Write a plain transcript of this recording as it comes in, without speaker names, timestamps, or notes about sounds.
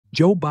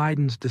Joe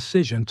Biden's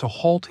decision to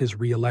halt his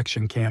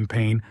re-election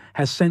campaign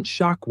has sent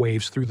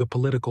shockwaves through the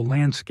political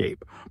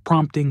landscape,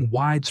 prompting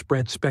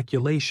widespread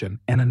speculation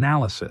and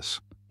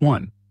analysis.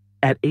 1.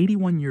 At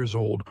 81 years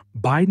old,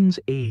 Biden's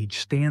age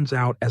stands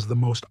out as the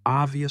most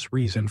obvious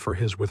reason for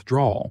his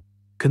withdrawal.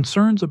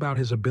 Concerns about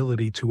his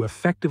ability to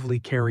effectively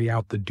carry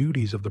out the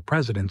duties of the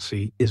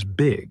presidency is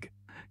big,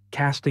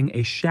 casting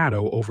a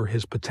shadow over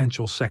his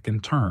potential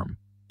second term.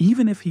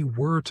 Even if he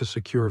were to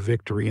secure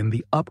victory in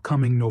the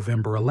upcoming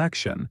November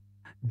election,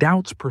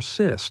 doubts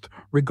persist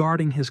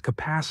regarding his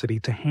capacity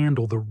to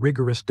handle the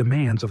rigorous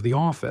demands of the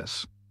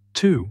office.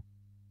 2.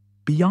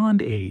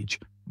 Beyond age,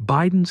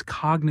 Biden's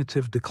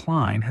cognitive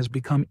decline has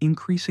become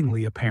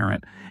increasingly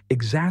apparent,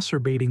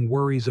 exacerbating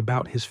worries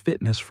about his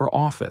fitness for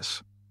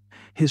office.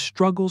 His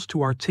struggles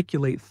to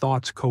articulate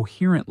thoughts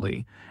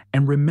coherently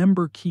and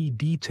remember key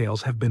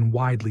details have been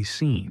widely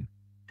seen.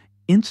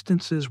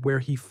 Instances where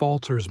he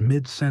falters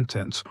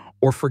mid-sentence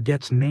or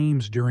forgets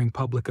names during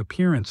public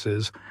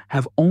appearances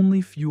have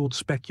only fueled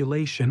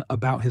speculation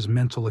about his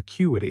mental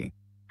acuity.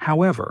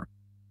 However,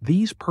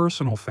 these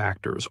personal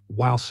factors,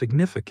 while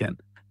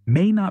significant,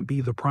 may not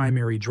be the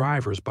primary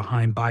drivers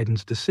behind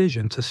Biden's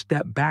decision to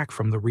step back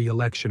from the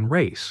re-election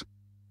race.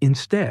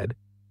 Instead,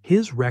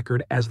 his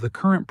record as the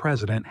current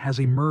president has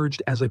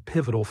emerged as a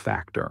pivotal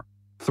factor.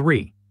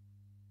 3.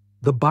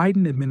 The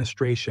Biden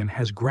administration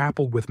has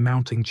grappled with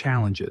mounting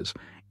challenges,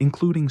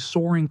 including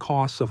soaring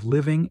costs of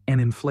living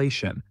and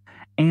inflation,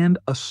 and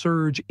a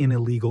surge in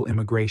illegal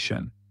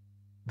immigration.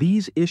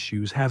 These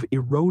issues have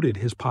eroded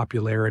his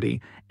popularity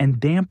and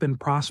dampened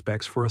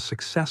prospects for a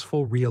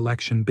successful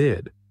re-election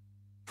bid.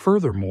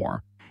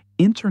 Furthermore,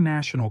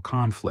 international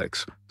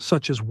conflicts,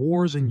 such as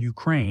wars in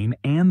Ukraine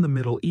and the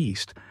Middle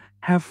East,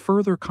 have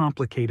further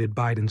complicated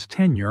Biden's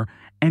tenure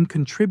and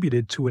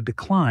contributed to a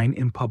decline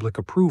in public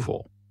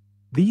approval.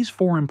 These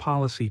foreign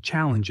policy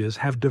challenges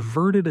have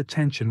diverted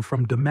attention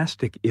from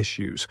domestic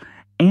issues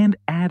and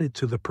added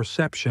to the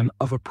perception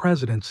of a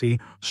presidency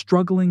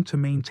struggling to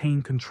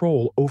maintain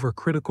control over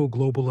critical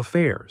global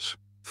affairs.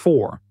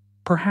 4.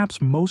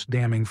 Perhaps most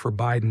damning for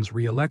Biden's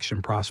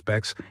re-election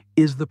prospects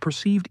is the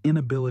perceived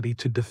inability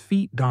to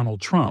defeat Donald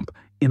Trump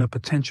in a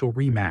potential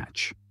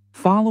rematch.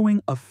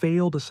 Following a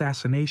failed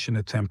assassination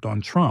attempt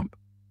on Trump,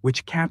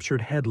 which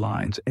captured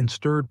headlines and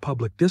stirred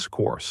public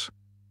discourse,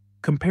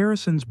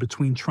 comparisons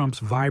between Trump's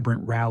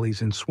vibrant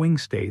rallies in swing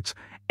states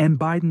and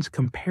Biden's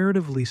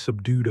comparatively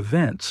subdued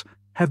events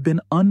have been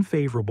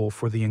unfavorable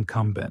for the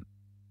incumbent.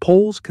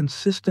 Polls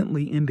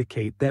consistently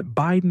indicate that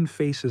Biden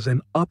faces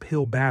an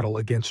uphill battle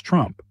against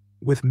Trump,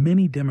 with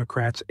many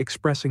Democrats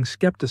expressing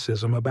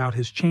skepticism about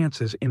his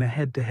chances in a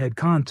head-to-head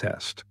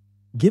contest.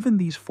 Given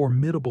these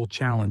formidable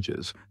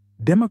challenges,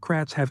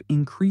 Democrats have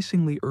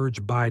increasingly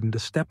urged Biden to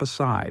step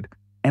aside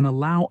and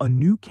allow a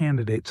new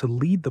candidate to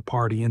lead the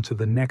party into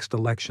the next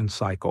election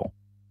cycle.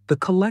 The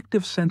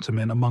collective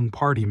sentiment among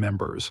party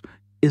members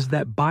is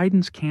that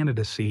Biden's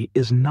candidacy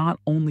is not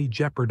only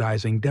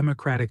jeopardizing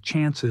Democratic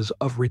chances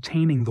of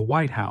retaining the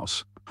White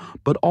House,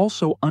 but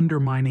also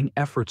undermining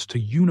efforts to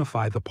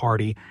unify the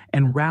party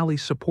and rally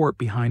support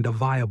behind a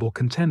viable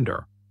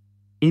contender.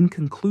 In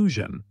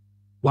conclusion,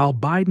 while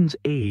Biden's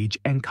age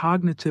and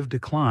cognitive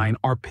decline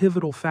are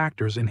pivotal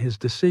factors in his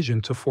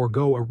decision to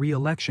forego a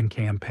re-election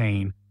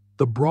campaign,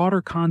 the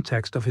broader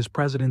context of his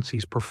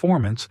presidency's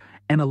performance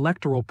and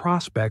electoral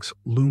prospects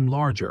loom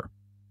larger.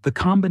 The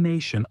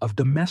combination of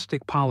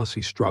domestic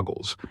policy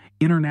struggles,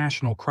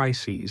 international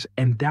crises,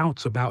 and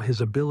doubts about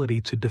his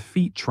ability to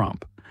defeat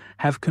Trump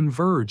have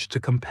converged to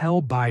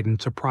compel Biden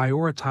to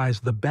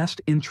prioritize the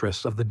best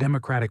interests of the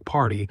Democratic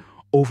Party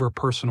over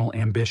personal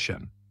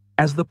ambition.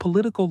 As the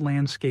political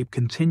landscape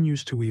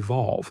continues to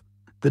evolve,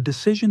 the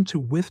decision to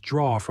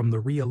withdraw from the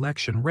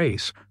re-election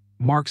race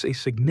marks a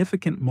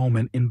significant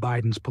moment in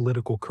Biden's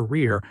political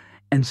career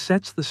and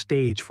sets the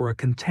stage for a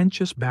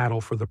contentious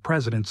battle for the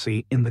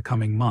presidency in the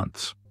coming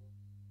months.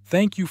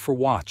 Thank you for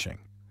watching.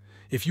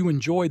 If you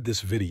enjoyed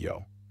this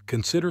video,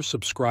 consider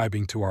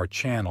subscribing to our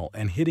channel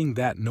and hitting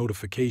that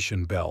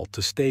notification bell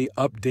to stay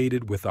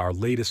updated with our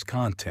latest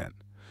content.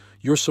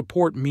 Your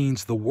support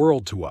means the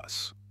world to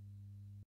us.